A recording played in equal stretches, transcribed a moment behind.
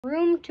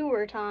Room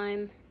tour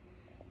time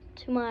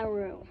to my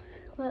room.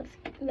 Let's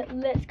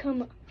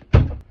come on.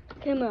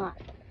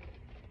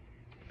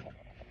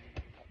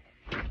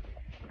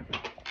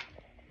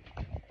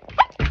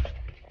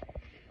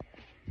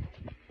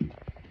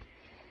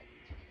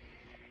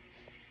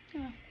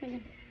 Oh,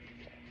 man.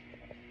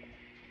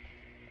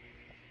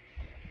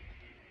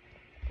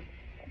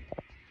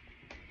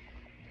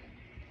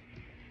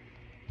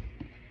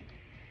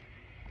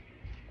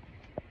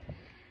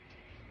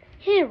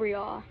 Here we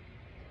are.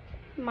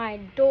 My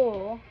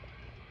door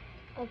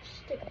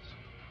upstairs.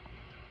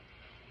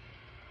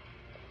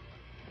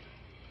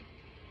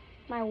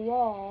 My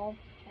wall,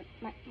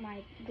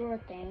 my door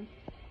thing.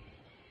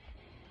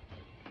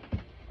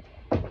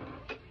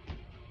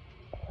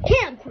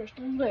 Camp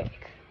Crystal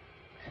Lake.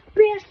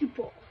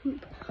 Basketball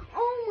hoop.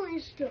 All my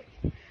stuff.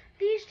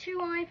 These 2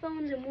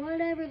 iPhones and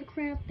whatever the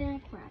crap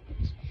that crap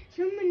is.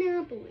 Some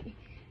Monopoly.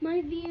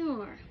 My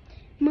VR.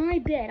 My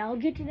bed. I'll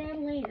get to that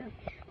later.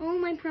 All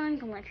my Prime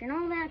collection.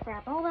 All that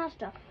crap. All that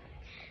stuff.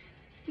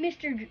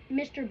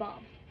 Mr.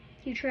 Bob.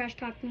 He trash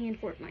talked me in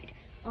Fortnite.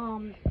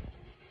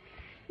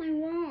 My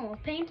wall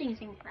of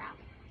paintings and crap.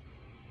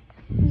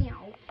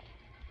 Meow.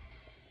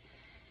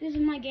 This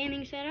is my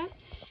gaming setup.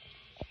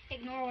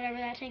 Ignore whatever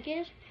that thing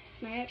is.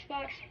 My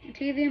Xbox, my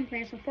TV, I'm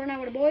playing some Fortnite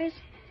with the boys.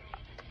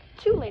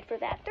 Too late for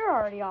that. They're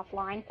already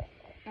offline.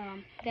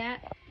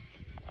 That.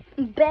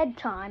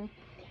 Bedtime.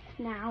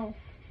 Now.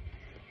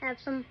 Have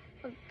some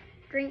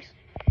drinks.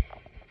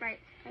 Right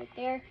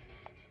there.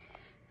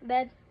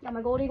 Bed. Got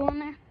my Goldie going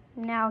there.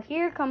 Now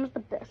here comes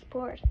the best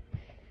part.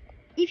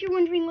 If you're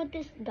wondering what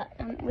this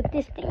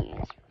thing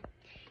is,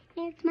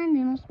 it's my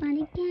little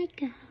spotty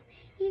gecko.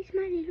 It's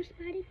my little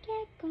spotty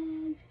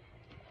gecko.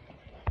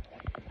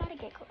 Spotty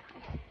gecko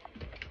time.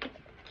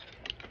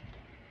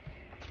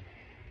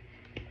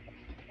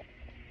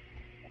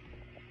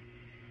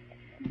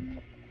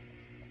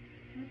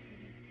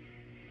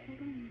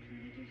 Hold on,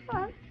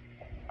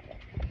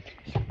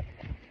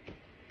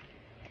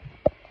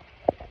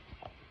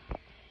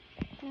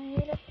 my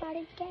little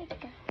spotty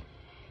gecko.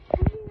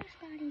 My little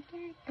spotty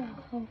gecko.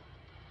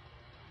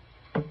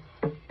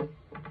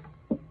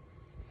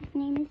 His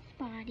name is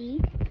Spotty.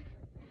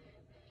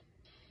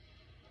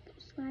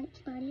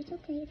 Spotty, it's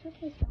okay,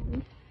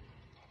 Spotty.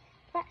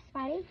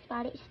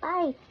 Spotty.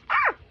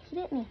 Ah! He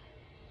bit me.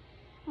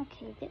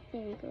 Okay,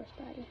 there you go,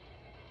 Spotty.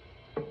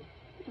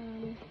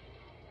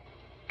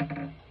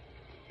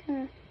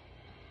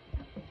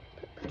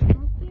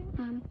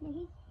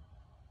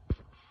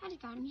 I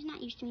just got him. He's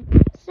not used to me.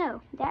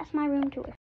 So, that's my room tour.